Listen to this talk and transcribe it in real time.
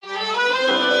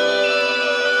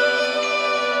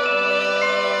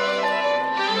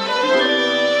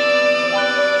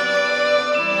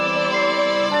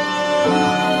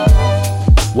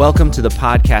Welcome to the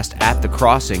podcast At the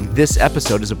Crossing. This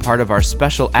episode is a part of our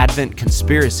special Advent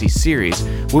Conspiracy series.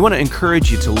 We want to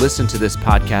encourage you to listen to this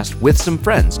podcast with some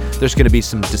friends. There's going to be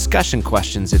some discussion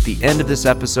questions at the end of this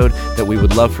episode that we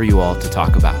would love for you all to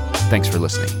talk about. Thanks for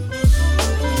listening.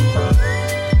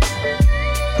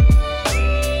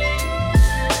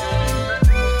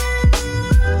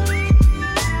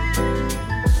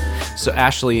 So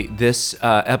Ashley, this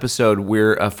episode,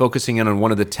 we're focusing in on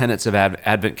one of the tenets of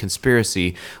Advent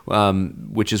Conspiracy,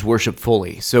 which is worship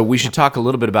fully. So we should talk a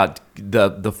little bit about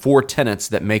the four tenets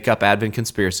that make up Advent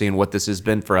Conspiracy and what this has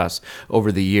been for us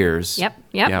over the years.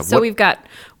 Yep. So we've got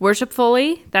worship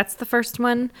fully. That's the first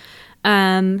one.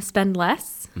 Spend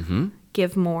less,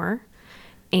 give more,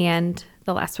 and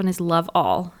the last one is love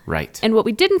all. Right. And what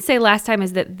we didn't say last time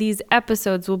is that these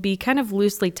episodes will be kind of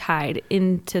loosely tied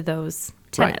into those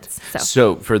tenets. Right.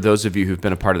 So for those of you who've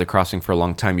been a part of the Crossing for a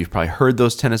long time, you've probably heard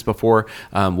those tenets before.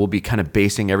 We'll be kind of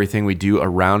basing everything we do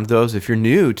around those. If you're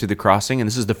new to the Crossing and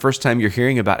this is the first time you're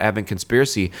hearing about Advent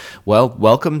Conspiracy, well,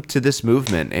 welcome to this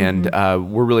movement. And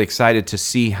we're really excited to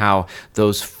see how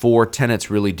those four tenets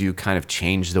really do kind of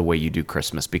change the way you do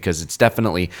Christmas, because it's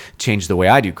definitely changed the way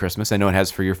I do Christmas. I know it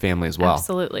has for your family as well.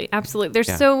 Absolutely.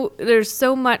 There's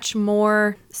so much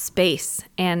more space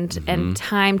and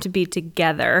time to be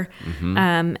together.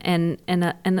 And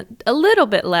a little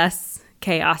bit less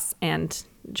chaos and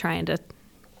trying to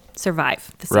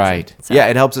survive the season. Right. So. Yeah,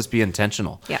 it helps us be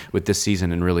intentional with this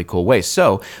season in really cool ways.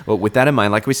 So with that in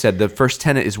mind, like we said, the first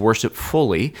tenet is worship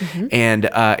fully. And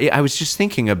I was just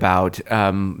thinking about,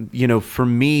 for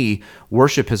me,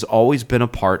 worship has always been a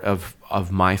part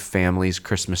of my family's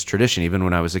Christmas tradition, even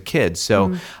when I was a kid.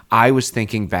 So I was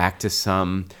thinking back to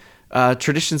some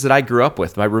traditions that I grew up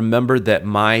with. I remember that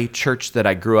my church that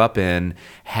I grew up in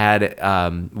had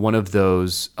one of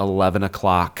those 11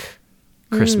 o'clock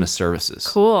Christmas services.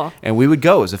 Cool. And we would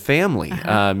go as a family,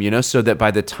 so that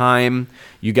by the time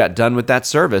you got done with that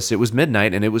service, it was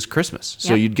midnight and it was Christmas.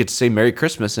 So you'd get to say Merry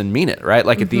Christmas and mean it, right?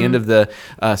 Like at the end of the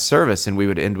service, and we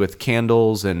would end with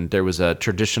candles, and there was a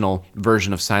traditional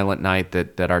version of Silent Night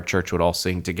that our church would all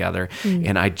sing together.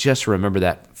 And I just remember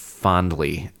that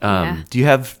fondly. Do you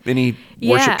have any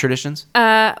worship traditions?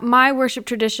 My worship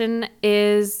tradition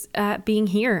is being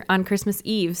here on Christmas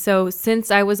Eve. So since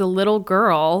I was a little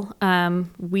girl,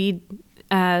 we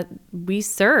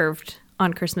served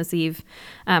on Christmas Eve.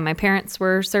 My parents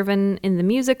were serving in the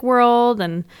music world,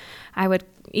 and I would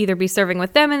either be serving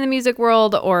with them in the music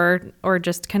world or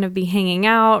just kind of be hanging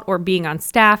out or being on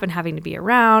staff and having to be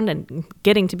around and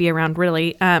getting to be around,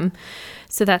 really.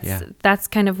 So that's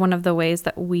kind of one of the ways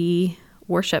that we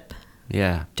worship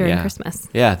during Christmas.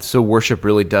 Yeah, so worship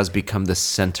really does become the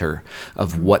center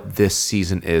of what this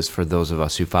season is for those of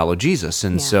us who follow Jesus.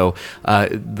 And so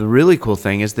the really cool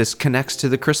thing is this connects to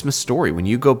the Christmas story. When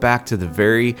you go back to the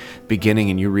very beginning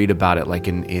and you read about it, like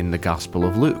in the Gospel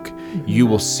of Luke, you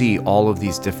will see all of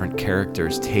these different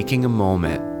characters taking a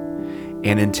moment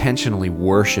and intentionally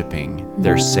worshiping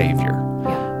their Savior.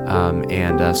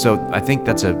 So I think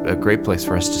that's a great place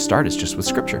for us to start, is just with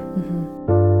Scripture.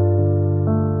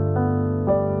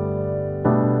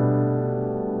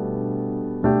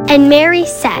 And Mary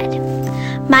said,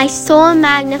 "My soul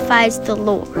magnifies the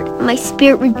Lord. My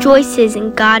spirit rejoices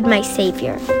in God my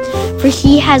Savior, for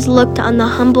he has looked on the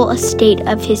humble estate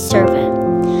of his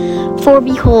servant. For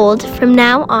behold, from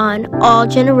now on all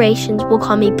generations will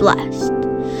call me blessed.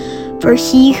 For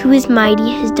he who is mighty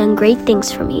has done great things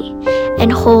for me,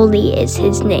 and holy is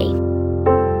his name."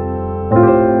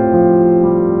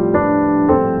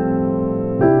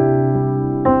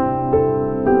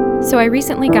 So I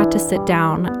recently got to sit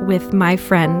down with my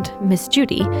friend, Miss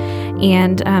Judy.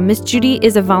 And Miss Judy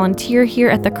is a volunteer here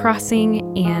at the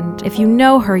Crossing. And if you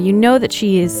know her, you know that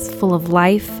she is full of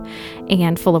life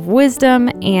and full of wisdom.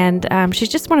 And she's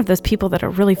just one of those people that are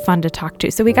really fun to talk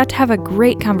to. So we got to have a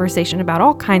great conversation about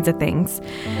all kinds of things.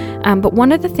 But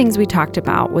one of the things we talked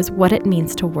about was what it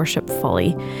means to worship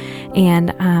fully.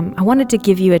 And I wanted to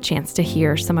give you a chance to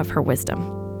hear some of her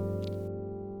wisdom.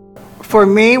 For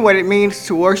me, what it means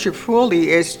to worship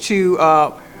fully is to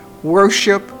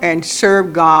worship and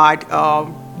serve God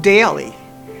daily.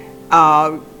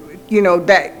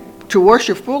 That to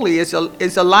worship fully is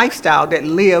a lifestyle that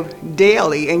live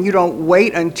daily, and you don't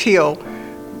wait until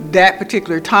that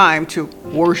particular time to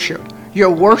worship.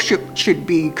 Your worship should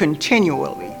be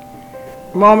continually,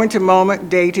 moment to moment,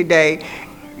 day to day.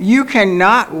 You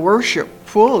cannot worship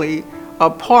fully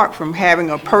apart from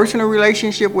having a personal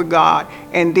relationship with God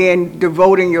and then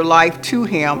devoting your life to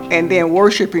him, and then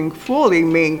worshiping fully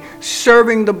means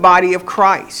serving the body of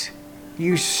Christ.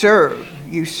 You serve.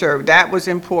 That was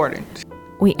important.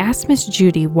 We asked Miss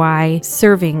Judy why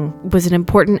serving was an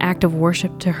important act of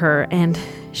worship to her, and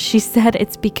she said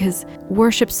it's because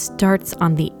worship starts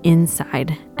on the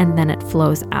inside and then it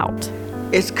flows out.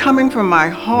 It's coming from my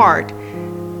heart,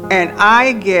 and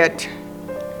I get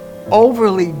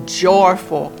overly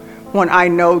joyful when I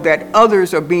know that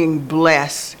others are being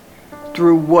blessed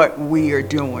through what we are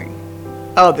doing.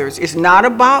 Others. It's not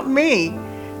about me.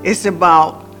 It's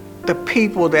about the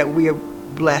people that we are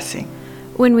blessing.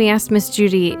 When we asked Miss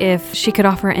Judy if she could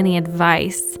offer any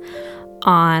advice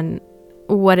on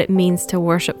what it means to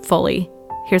worship fully,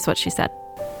 here's what she said.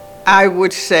 I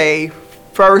would say,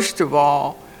 first of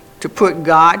all, to put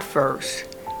God first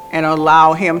and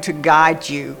allow Him to guide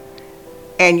you,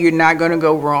 and you're not going to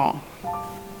go wrong.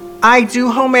 I do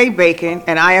homemade baking,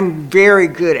 and I am very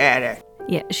good at it.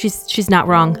 Yeah, she's not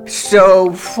wrong.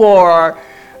 So for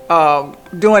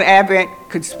doing Advent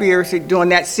Conspiracy, during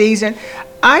that season,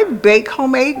 I bake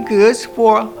homemade goods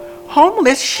for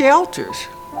homeless shelters.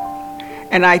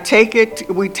 And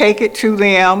we take it to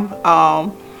them,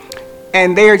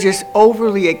 and they're just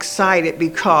overly excited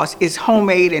because it's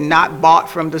homemade and not bought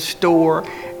from the store.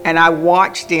 And I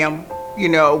watch them,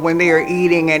 when they're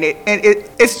eating, and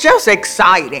it's just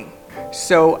exciting.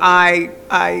 So I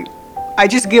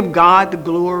just give God the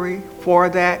glory for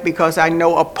that, because I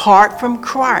know apart from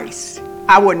Christ,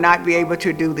 I would not be able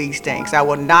to do these things. I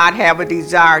would not have a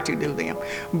desire to do them.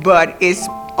 But it's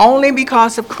only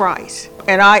because of Christ.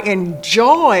 And I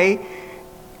enjoy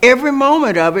every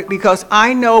moment of it, because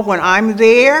I know when I'm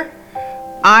there,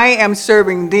 I am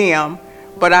serving them,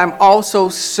 but I'm also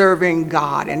serving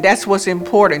God. And that's what's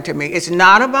important to me. It's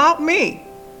not about me.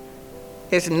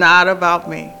 It's not about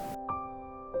me.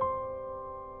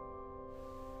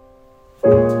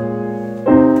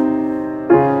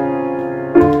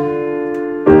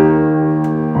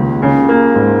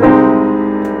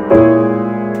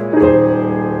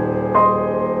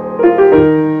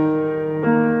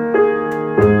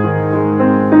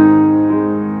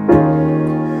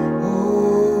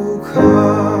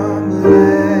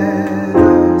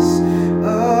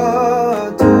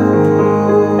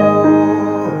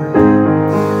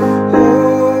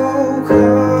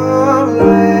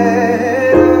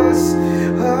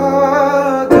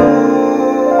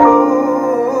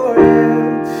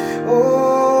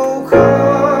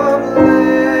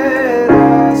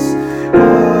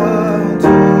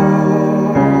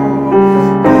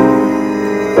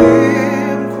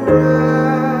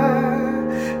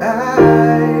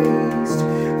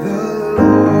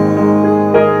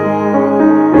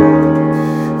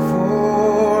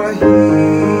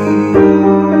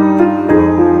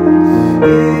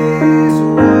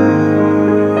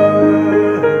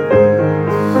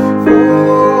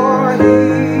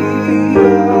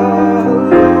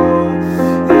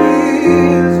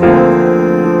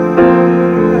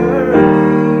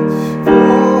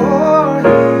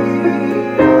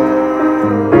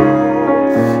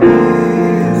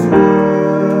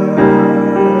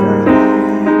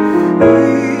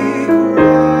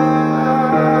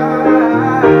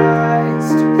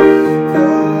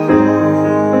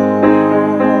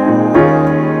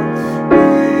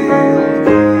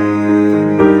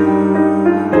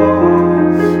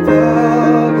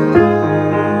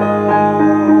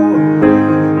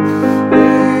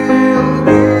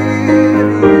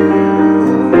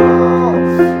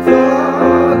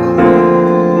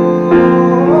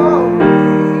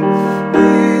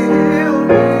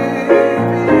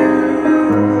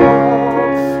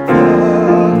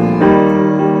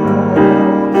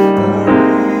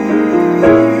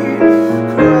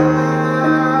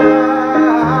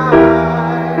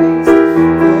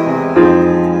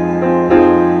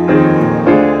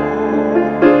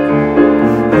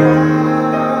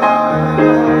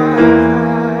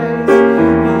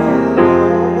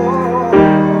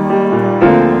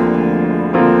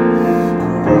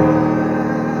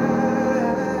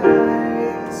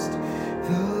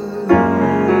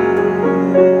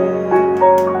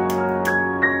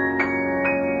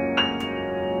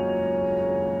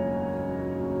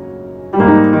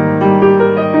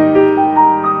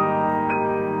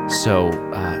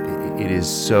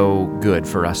 so good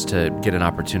for us to get an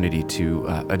opportunity to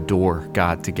adore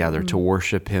God together, to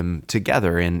worship Him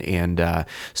together. And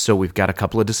so we've got a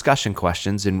couple of discussion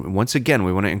questions. And once again,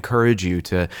 we want to encourage you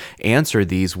to answer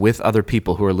these with other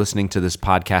people who are listening to this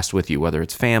podcast with you, whether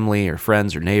it's family or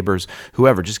friends or neighbors,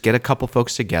 whoever. Just get a couple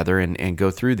folks together and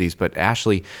go through these. But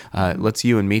Ashley, let's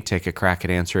you and me take a crack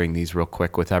at answering these real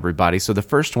quick with everybody. So the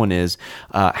first one is,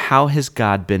 how has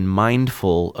God been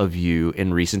mindful of you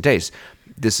in recent days?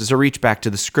 this is a reach back to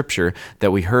the scripture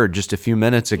that we heard just a few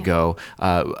minutes ago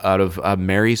out of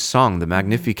Mary's song, the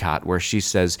Magnificat, where she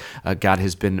says,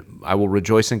 I will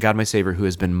rejoice in God my Savior, who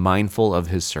has been mindful of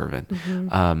his servant.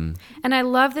 And I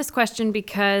love this question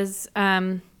because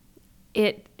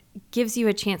it gives you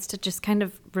a chance to just kind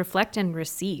of reflect and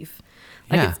receive.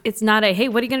 Like it's not a, hey,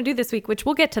 what are you going to do this week? Which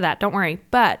we'll get to that, don't worry.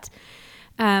 But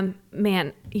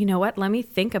man, you know what? Let me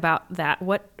think about that.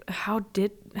 How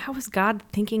was God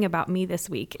thinking about me this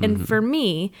week? And for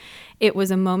me, it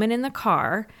was a moment in the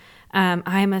car.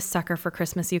 I'm a sucker for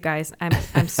Christmas, you guys.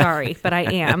 I'm sorry, but I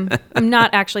am. I'm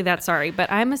not actually that sorry, but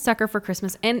I'm a sucker for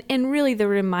Christmas and really the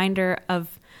reminder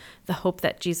of the hope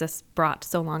that Jesus brought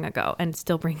so long ago and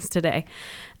still brings today.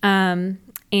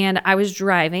 And I was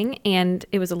driving and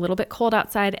it was a little bit cold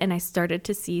outside and I started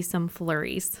to see some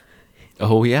flurries.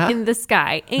 Oh, yeah? In the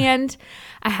sky. And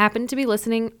I happened to be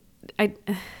listening.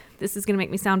 This is going to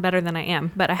make me sound better than I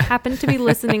am, but I happened to be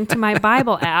listening to my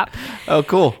Bible app. Oh,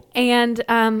 cool. And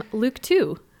Luke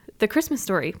 2, the Christmas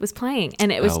story, was playing.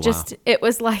 And it was it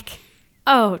was like,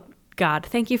 oh, God,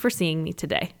 thank you for seeing me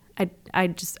today.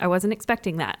 I wasn't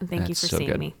expecting that. And thank you for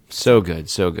seeing me. So good.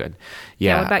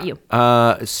 Yeah. What about you?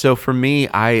 So for me,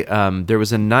 there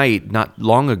was a night not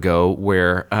long ago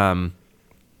where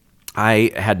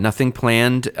I had nothing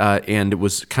planned, and it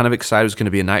was kind of excited. It was going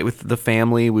to be a night with the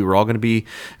family. We were all going to be,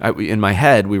 in my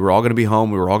head, we were all going to be home.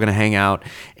 We were all going to hang out.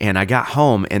 And I got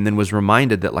home and then was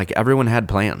reminded that like everyone had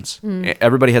plans.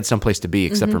 Everybody had someplace to be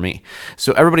except for me.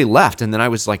 So everybody left. And then I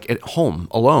was like at home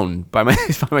alone by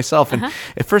myself. And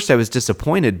at first I was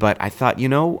disappointed, but I thought,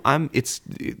 I'm going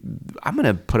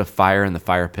to put a fire in the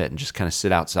fire pit and just kind of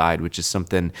sit outside, which is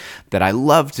something that I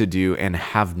love to do and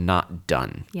have not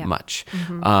done much.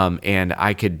 And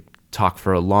I could talk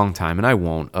for a long time, and I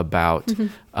won't, about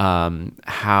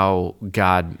how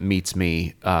God meets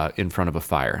me in front of a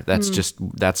fire.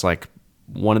 That's like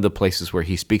one of the places where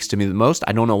he speaks to me the most.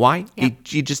 I don't know why.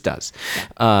 He just does.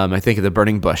 I think of the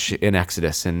burning bush in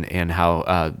Exodus and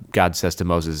how God says to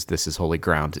Moses, this is holy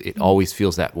ground. It always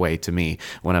feels that way to me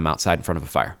when I'm outside in front of a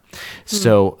fire.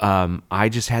 So I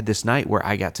just had this night where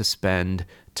I got to spend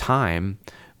time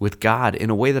with God in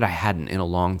a way that I hadn't in a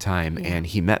long time. And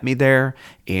he met me there,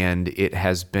 and it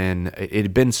had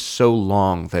been so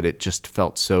long that it just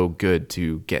felt so good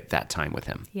to get that time with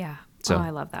him. Yeah. So,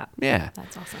 I love that. Yeah.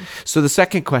 That's awesome. So the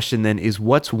second question then is,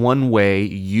 what's one way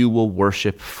you will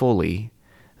worship fully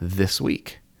this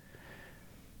week?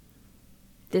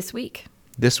 This week.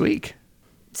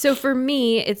 So for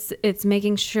me, it's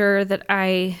making sure that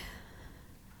I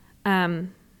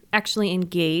actually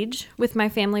engage with my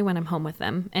family when I'm home with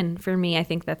them. And for me, I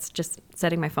think that's just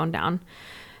setting my phone down.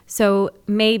 So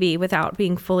maybe, without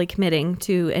being fully committing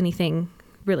to anything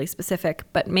really specific,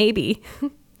 but maybe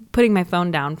putting my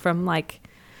phone down from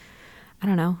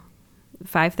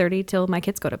 5:30 till my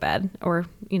kids go to bed, or,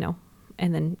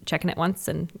 and then checking it once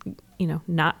and,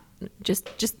 not just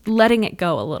letting it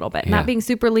go a little bit, not being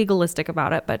super legalistic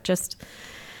about it, but just,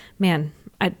 man,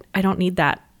 I don't need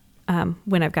that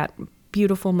when I've got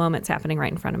beautiful moments happening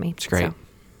right in front of me. It's great.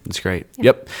 It's great.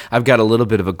 Yep. I've got a little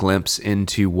bit of a glimpse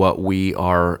into what we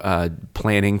are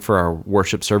planning for our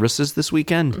worship services this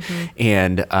weekend.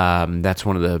 And that's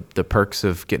one of the perks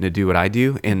of getting to do what I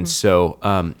do. And so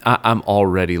I'm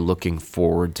already looking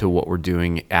forward to what we're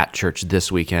doing at church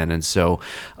this weekend. And so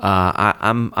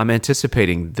I'm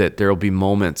anticipating that there will be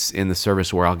moments in the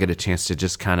service where I'll get a chance to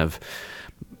just kind of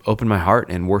open my heart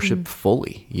and worship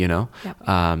fully,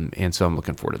 and so I'm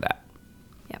looking forward to that.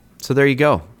 So there you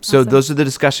go. So those are the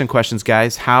discussion questions,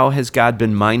 guys. How has God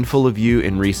been mindful of you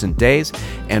in recent days?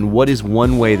 And what is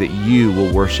one way that you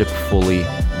will worship fully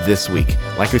this week?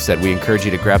 Like we said, we encourage you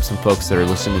to grab some folks that are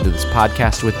listening to this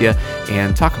podcast with you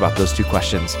and talk about those two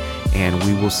questions. And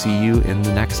we will see you in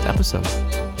the next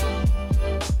episode.